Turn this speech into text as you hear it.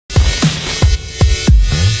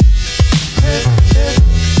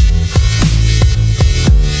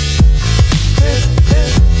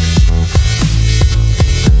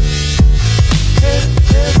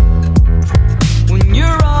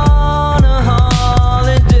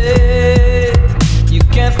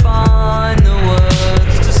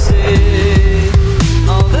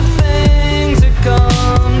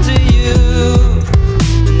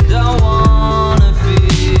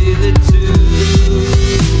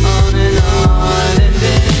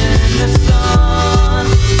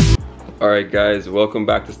Alright guys, welcome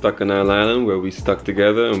back to Stuck on Island, where we stuck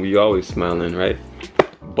together and we always smiling, right?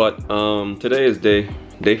 But today is day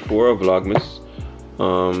 4 of Vlogmas.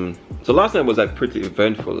 So last night was like pretty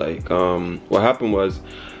eventful. Like what happened was,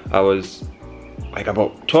 I was like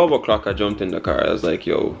about 12 o'clock, I jumped in the car. I was like,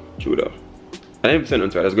 yo, Judah. I didn't even send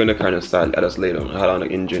it to her. I was going to the car and I just laid down. I had on the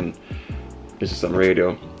engine, this is some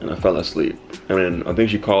radio, and I fell asleep. And then I think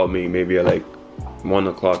she called me maybe at like 1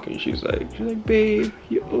 o'clock, and she's like, babe,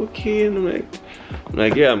 you okay? And I'm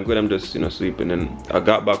like, yeah, I'm good. I'm just, sleeping. And I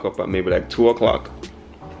got back up at maybe like 2 o'clock.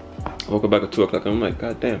 I woke up back at 2 o'clock. And I'm like,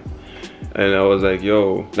 god damn. And I was like,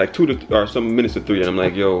 yo, like 2 to or some minutes to 3, and I'm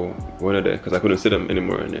like, yo, when are they? Because I couldn't sit them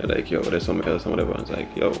anymore. And they're like, yo, there's something else and whatever. I was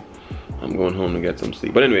like, yo, I'm going home to get some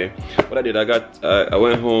sleep. But anyway, what I did, I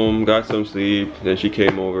went home, got some sleep. Then she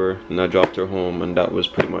came over, and I dropped her home, and that was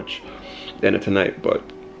pretty much the end of tonight. But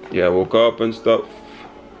yeah, I woke up and stuff.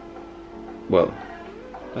 Well,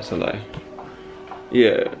 that's a lie.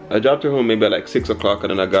 Yeah, I dropped her home maybe at like 6 o'clock,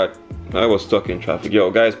 and then I was stuck in traffic.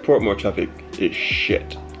 Yo, guys, Portmore traffic is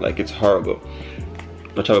shit. Like, it's horrible.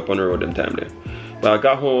 I travel up on the road them time there. But I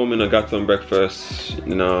got home and I got some breakfast,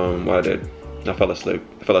 and what I did, I fell asleep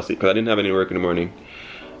because I didn't have any work in the morning.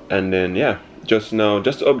 And then yeah, just to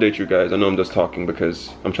update you guys, I know I'm just talking because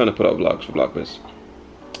I'm trying to put out vlogs for Vlogmas.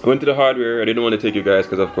 I went to the hardware. I didn't want to take you guys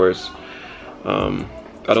because of course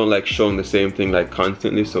I don't like showing the same thing like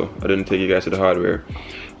constantly, so I didn't take you guys to the hardware.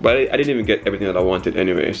 But I didn't even get everything that I wanted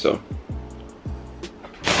anyway, so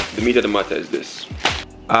the meat of the matter is this.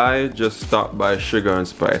 I just stopped by Sugar and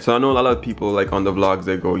Spice. So I know a lot of people like on the vlogs,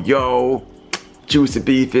 they go, yo, juicy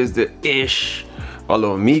beef is the ish.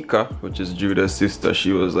 Although Mika, which is Judah's sister,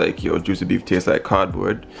 she was like, yo, juicy beef tastes like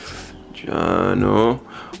cardboard. No,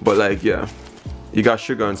 but like, yeah, you got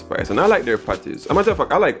Sugar and Spice, and I like their patties. As a matter of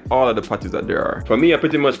fact, I like all of the patties that there are. For me, I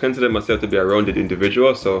pretty much consider myself to be a rounded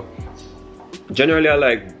individual, so generally I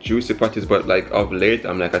like juicy patties, but like of late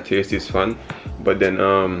I'm like a Tastees fan. But then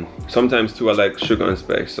sometimes too I like Sugar and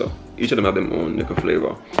Spice, so each of them have their own little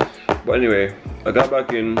flavor. But anyway, I got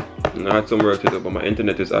back in and I had some work to do, but my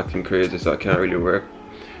internet is acting crazy, so I can't really work.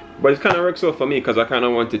 But it kind of works out for me because I kind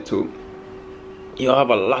of wanted to, have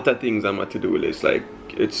a lot of things on my to-do list. Like,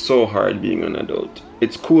 it's so hard being an adult.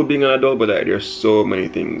 It's cool being an adult, but like, there's so many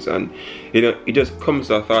things, and it just comes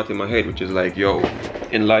to a thought in my head, which is like, yo,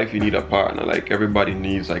 in life you need a partner. Like, everybody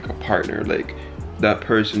needs like a partner, like that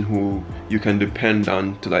person who you can depend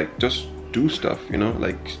on to like just do stuff,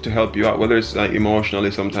 like to help you out, whether it's like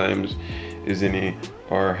emotionally sometimes, isn't it,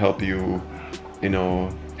 or help you,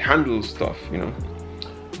 handle stuff,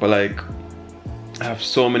 But like, I have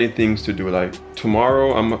so many things to do. Like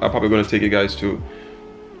tomorrow I'm probably gonna take you guys to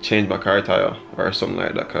change my car tire or something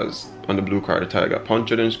like that, because on the blue car the tire got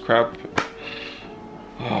punctured and crap.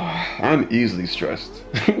 Oh, I'm easily stressed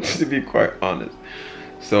to be quite honest,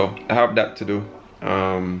 so I have that to do.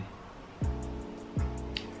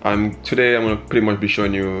 Today I'm gonna pretty much be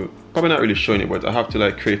showing you, probably not really showing you, but I have to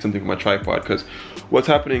like create something for my tripod, because what's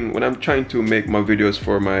happening when I'm trying to make my videos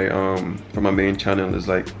for my main channel is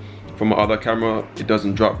like, for my other camera it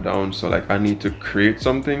doesn't drop down, so like I need to create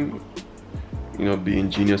something, be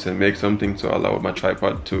ingenious and make something to allow my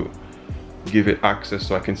tripod to give it access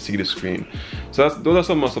so I can see the screen. So those are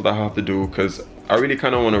some of the stuff that I have to do, because I really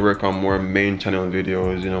kind of want to work on more main channel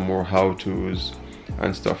videos, more how-tos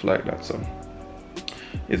and stuff like that. So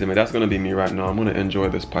that's gonna be me right now. I'm gonna enjoy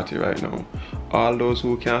this patty right now. All those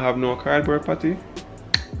who can't have no cardboard patty,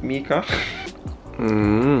 Mika.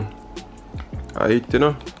 I eat,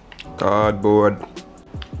 cardboard.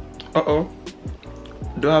 Uh-oh,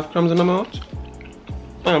 do I have crumbs in my mouth?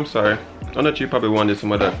 I'm sorry. I know you probably wanted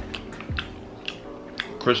some of that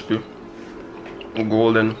crispy,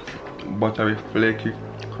 golden, buttery, flaky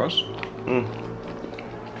crust.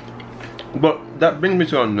 But that brings me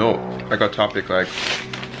to a note, like a topic, like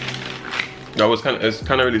that was it's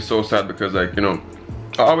kind of really so sad, because like, I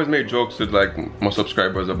always make jokes with like my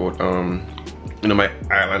subscribers about my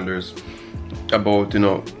islanders, about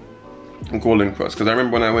golden crust. Because I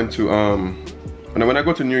remember when I went to when I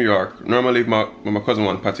go to New York, normally when my cousin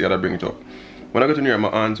wants patty, I'd bring it up. When I go to New York, my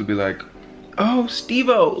aunts would be like, oh,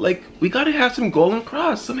 Steve-O, like, we gotta have some golden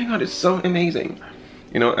crust. Oh my god, it's so amazing.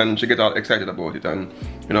 And she gets all excited about it. And,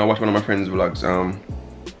 I watch one of my friends' vlogs,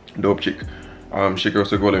 Dope Chick. She goes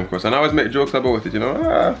to golden crust. And I always make jokes about it,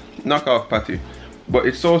 knockoff patty. But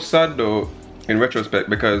it's so sad though, in retrospect,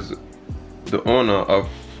 because the owner of,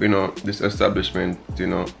 this establishment,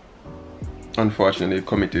 unfortunately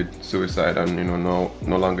committed suicide, and, no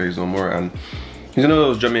longer is no more. And he's one of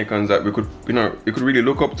those Jamaicans that we could, you could really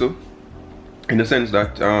look up to, in the sense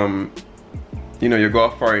that you know, you go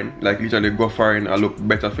foreign, like literally go foreign and look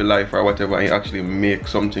better for life or whatever, and you actually make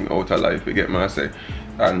something out of life, you get me I say.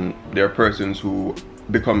 And there are persons who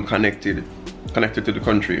become connected to the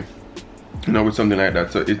country, you know, with something like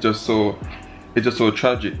that. So it's just so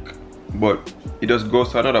tragic. But it just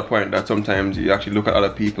goes to another point that sometimes you actually look at other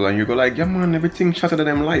people and you go like, yeah man, everything shattered in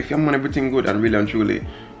them life, yeah man, everything good, and really and truly,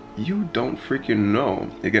 you don't freaking know,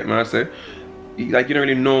 you get me I say. Like, you don't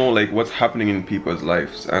really know like what's happening in people's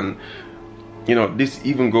lives. And you know, this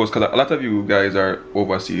even goes because a lot of you guys are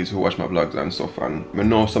overseas who watch my vlogs and stuff, and we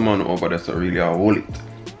know someone over there so really a hold it,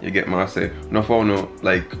 you get me I say. No for no,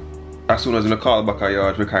 like as soon as in the call back a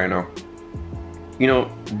yard, we kind of, you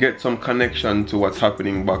know, get some connection to what's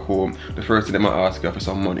happening back home. The first thing they might ask you for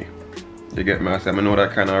some money, you get me I say. I know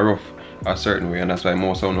that kind of rough a certain way, and that's why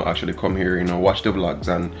most of them actually come here, you know, watch the vlogs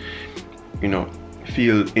and, you know,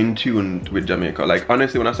 feel in tune with Jamaica. Like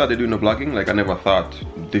honestly, when I started doing the vlogging, like I never thought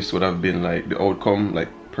this would have been like the outcome, like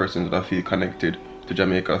persons that I feel connected to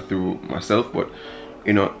Jamaica through myself. But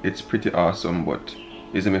you know, it's pretty awesome. But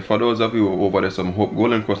is it me, for those of you who over there, some hope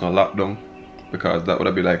Golden Coast on lockdown, because that would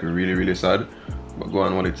have been like really sad. But go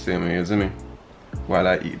on what it's saying, isn't me, while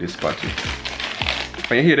I eat this patty.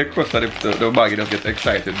 When you hear the crust of the bag, you just get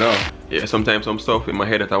excited now. Yeah, sometimes some stuff in my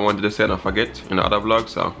head that I wanted to say and I forget in the other vlogs,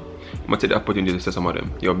 so I'm gonna take the opportunity to say some of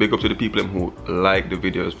them. Yo, big up to the people who like the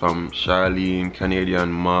videos, from Charlene,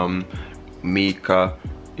 Canadian Mom, Mika,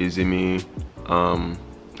 Izimi,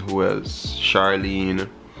 who else? Charlene,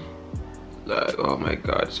 like, oh my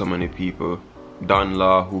god, so many people. Don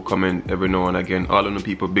Law, who comment every now and again. All of the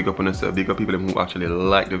people, big up on yourself, big up people who actually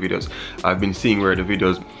like the videos. I've been seeing where the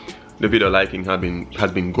video liking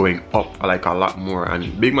has been going up like a lot more,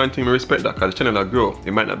 and big man team, respect that, because the channel will grow.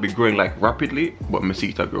 It might not be growing like rapidly, but me see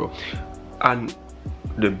it grow. And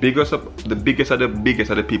the biggest of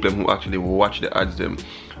the people who actually watch the ads them.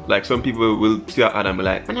 Like some people will see an ad and be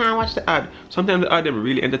like, man, I watch the ad. Sometimes the ad them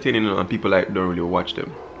really entertaining and people like don't really watch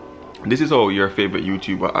them. This is how your favorite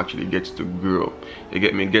YouTuber actually gets to grow. You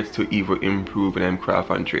get me? Gets to either improve in craft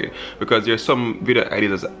and trade. Because there's some video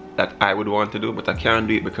ideas that I would want to do, but I can't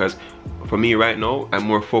do it because for me right now, I'm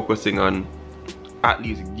more focusing on at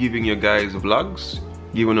least giving you guys vlogs,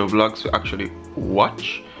 giving you vlogs to actually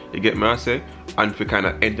watch. You get me I say? And to kind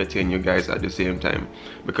of entertain you guys at the same time.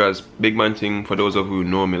 Because big man thing, for those of you who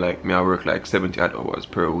know me, like me, I work like 70 hours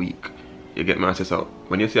per week. You get me I say. So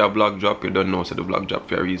when you see a vlog drop, you don't know so the vlog drop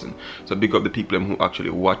for a reason. So big up the people who actually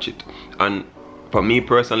watch it. And for me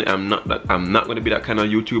personally, I'm not going to be that kind of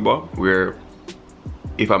YouTuber where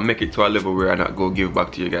if I make it to a level where I not go give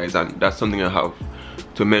back to you guys, and that's something I have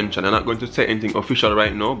to mention. I'm not going to say anything official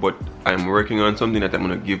right now, but I'm working on something that I'm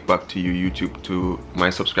going to give back to you YouTube, to my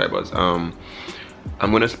subscribers. I'm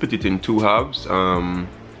going to split it in two halves.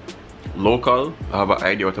 Local, I have an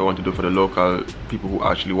idea what I want to do for the local people who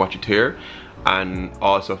actually watch it here, and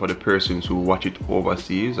also for the persons who watch it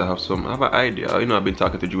overseas. I have an idea. You know, I've been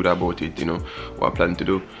talking to Judah about it, you know, what I plan to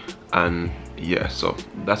do. And yeah, so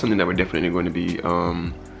that's something that we're definitely going to be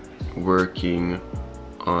working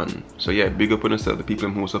on. So yeah, big up on yourself, the people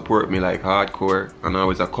who support me like hardcore, and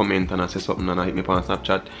always a comment and I say something and I hit me on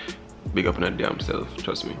Snapchat. Big up on that damn self,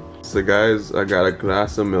 trust me. So guys, I got a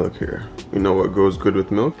glass of milk here. You know what goes good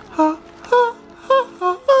with milk?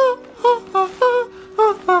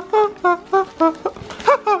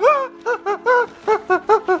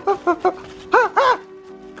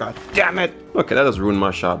 God damn it! Okay, that just ruined my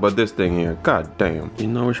shot, but this thing here, god damn. You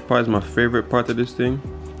know which part is my favorite part of this thing?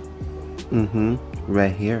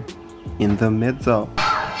 Right here, in the middle.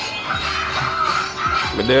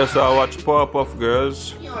 But there, so I watch Powerpuff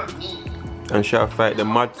Girls, and she'll fight the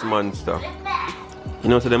Mats monster. You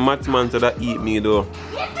know, so the Mats monster that eat me though.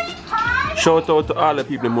 Shout out to all the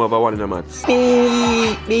people who have one in the Mats.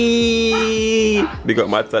 Big up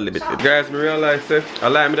Mats Unlimited. Guys, me realize it. I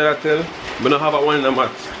lie me that I tell. We don't have a one in the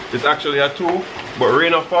Mats. It's actually a two, but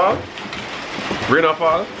rain or fall. Rain or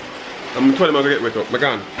fall. I'm telling him I'm gonna get wet up. I'm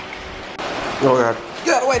gone. Oh god.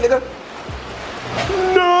 Get out of the way, nigga.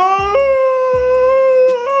 No!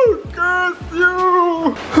 Curse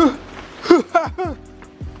you!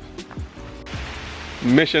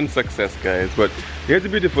 Mission success, guys. But here's the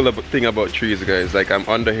beautiful thing about trees, guys. Like, I'm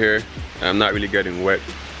under here, I'm not really getting wet,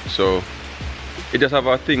 so it just have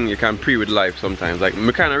a thing you can pre with life sometimes. Like,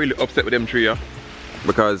 I'm kind of really upset with them tree, yeah?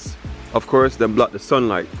 Because of course they block the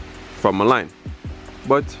sunlight from my line,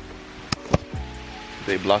 but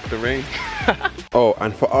they block the rain. Oh,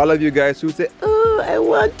 and for all of you guys who say, oh, I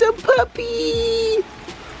want a puppy,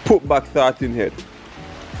 put back thought in head.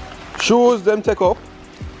 Shoes them take up.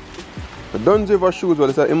 The Dunziver shoes, well,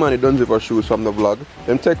 it's like Imani Dunziver shoes from the vlog.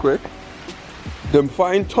 Them take away. them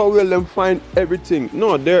find towel, them find everything.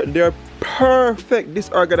 No, they're perfect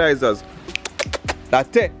disorganizers.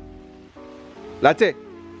 Latte.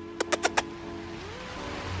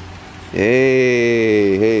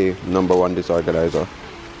 Hey, #1 disorganizer.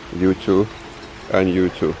 You too, and you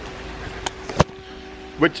too.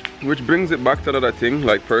 Which brings it back to another thing.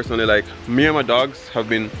 Like personally, like me and my dogs have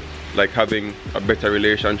been like having a better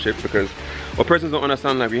relationship, because what persons don't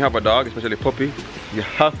understand, like when you have a dog, especially a puppy, you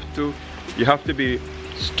have to be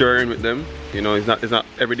stern with them. You know, it's not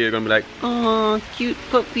every day you're gonna be like, oh, cute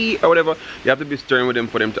puppy or whatever. You have to be stern with them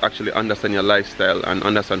for them to actually understand your lifestyle and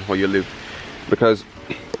understand how you live. Because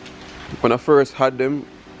when I first had them,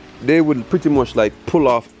 they would pretty much like pull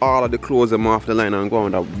off all of the clothes them off the line and go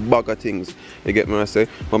on that bag of things. You get me what I say?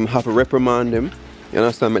 But I have to reprimand them. You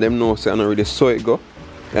understand? Make them know say I don't really saw it go.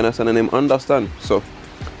 You understand? And them understand. So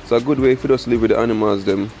it's a good way for us to live with the animals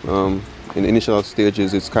them. In the initial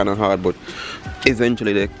stages it's kind of hard, but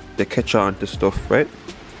eventually they catch on to stuff, right?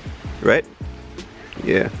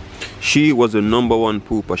 Yeah. She was the #1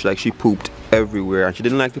 pooper. She pooped everywhere, and she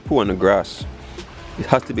didn't like to poo on the grass. It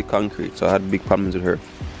has to be concrete, so I had big problems with her.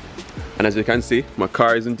 And as you can see, my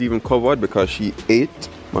car isn't even covered because she ate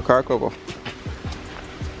my car cover.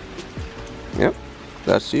 Yep,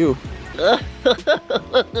 that's you.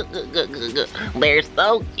 They're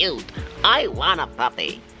so cute. I want a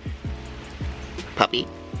puppy. Puppy?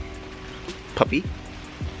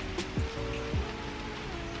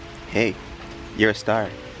 Hey, you're a star.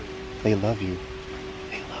 They love you.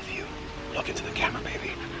 Look into the camera,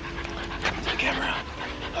 baby. Come into the camera.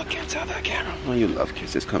 Look inside that camera. Oh, you love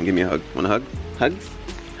kisses. Come, give me a hug. Want a hug? Hugs?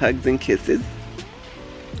 Hugs and kisses?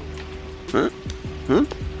 Huh?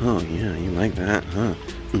 Oh, yeah, you like that, huh?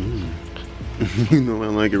 You know I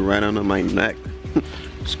like it right under my neck.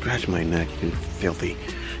 Scratch my neck, you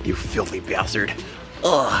filthy bastard.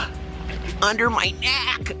 Ugh, under my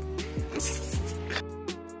neck.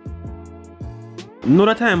 Now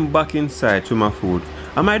that I'm back inside to my food,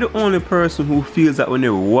 am I the only person who feels that when they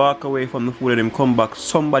walk away from the food and them come back,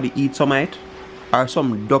 somebody eats some of it? Or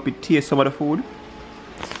some duppy taste some of the food?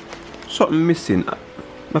 Something missing.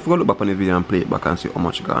 I forgot to look back on the video and play it back and see how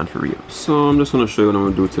much gone for real. So I'm just gonna show you what I'm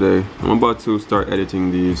gonna do today. I'm about to start editing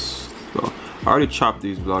these. Well, I already chopped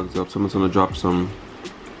these vlogs up, so I'm just gonna drop some,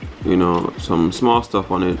 you know, some small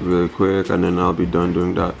stuff on it real quick, and then I'll be done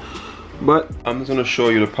doing that. But I'm just gonna show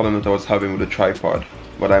you the problem that I was having with the tripod.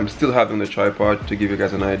 But I'm still having the tripod to give you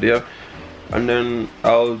guys an idea. And then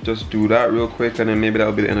I'll just do that real quick, and then maybe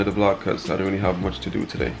that'll be the end of the vlog, because I don't really have much to do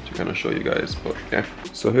today to kind of show you guys. But yeah.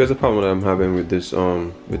 So here's the problem that I'm having with this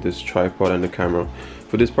tripod and the camera.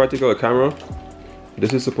 For this particular camera,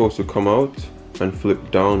 this is supposed to come out and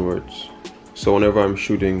flip downwards. So whenever I'm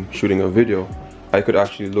shooting a video, I could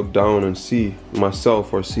actually look down and see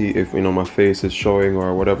myself, or see if, you know, my face is showing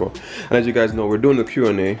or whatever. And as you guys know, we're doing the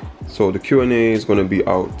Q&A, so the Q&A is going to be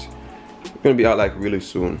out. It's going to be out like really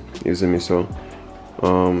soon, you see me? So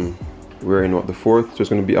we're in what, the 4th, so it's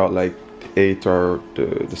going to be out like the 8th or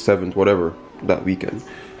the 7th, whatever, that weekend.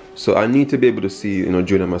 So I need to be able to see, you know,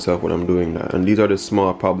 during myself when I'm doing that. And these are the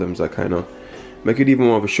small problems that kind of make it even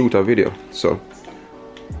more of a shoot a video. So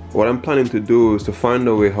what I'm planning to do is to find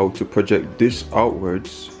a way how to project this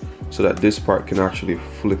outwards so that this part can actually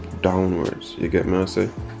flip downwards. You get me what I say?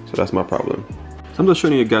 So that's my problem. So I'm just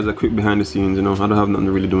showing you guys a quick behind the scenes, you know, I don't have nothing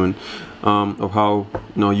to really doing, of how,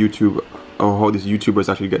 you know, YouTube, or how these YouTubers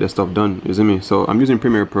actually get their stuff done, you see me? So I'm using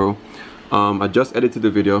Premiere Pro. I just edited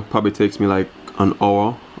the video, probably takes me like an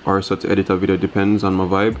hour or so to edit a video, depends on my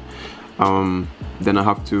vibe. Then I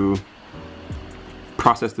have to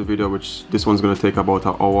process the video, which this one's gonna take about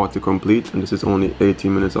an hour to complete, and this is only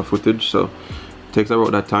 18 minutes of footage, so it takes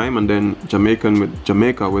about that time. And then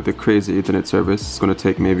Jamaica with the crazy internet service, it's gonna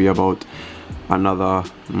take maybe about another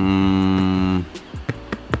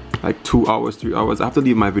like 2 hours, 3 hours. I have to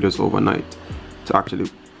leave my videos overnight to actually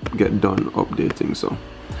get done updating, so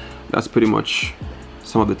that's pretty much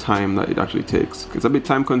some of the time that it actually takes. It's a bit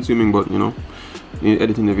time consuming, but you know,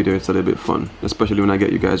 editing the video, it's a little bit fun, especially when I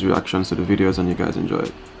get you guys reactions to the videos and you guys enjoy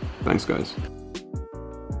it. Thanks guys.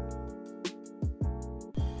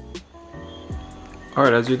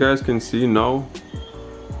 Alright, as you guys can see now,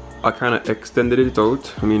 I kind of extended it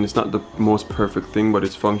out. I mean, it's not the most perfect thing, but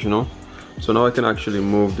it's functional. So now I can actually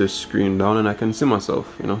move this screen down and I can see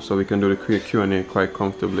myself, you know, so we can do the Q&A quite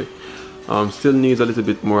comfortably. Still needs a little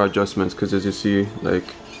bit more adjustments, because as you see, like,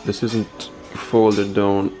 this isn't folded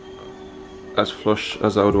down as flush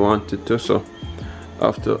as I would want it to, so I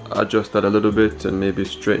have to adjust that a little bit and maybe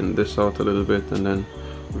straighten this out a little bit, and then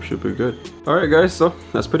we should be good. Alright guys, so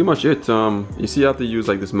that's pretty much it. You see, I have to use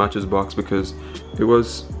like this matches box because it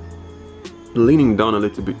was leaning down a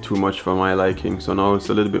little bit too much for my liking, so now it's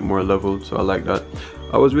a little bit more leveled, so I like that.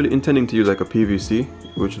 I was really intending to use like a PVC,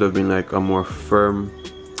 which would have been like a more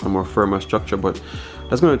firmer structure, but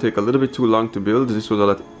that's going to take a little bit too long to build. This was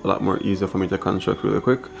a lot more easier for me to construct really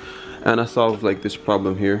quick, and I solved like this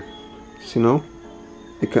problem here. So, you know,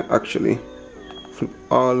 it can actually flip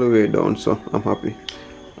all the way down, so I'm happy.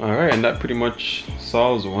 Alright, and that pretty much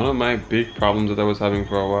solves one of my big problems that I was having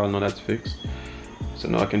for a while. Now that's fixed, so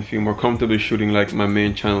now I can feel more comfortably shooting like my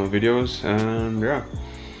main channel videos. And yeah,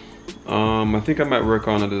 I think I might work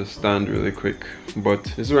on the stand really quick, but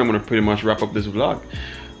this is where I'm going to pretty much wrap up this vlog.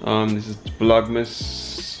 This is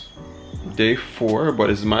Vlogmas day 4, but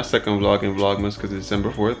this is my second vlog in Vlogmas because it's December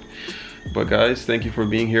 4th. But guys, thank you for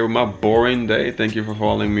being here with my boring day. Thank you for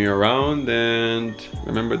following me around, and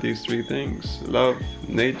remember these 3 things: love,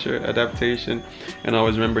 nature, adaptation, and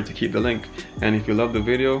always remember to keep the link. And if you love the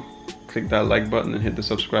video, click that like button and hit the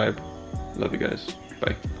subscribe. Love you guys.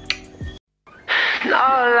 Bye.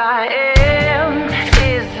 All I am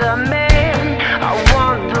is a man.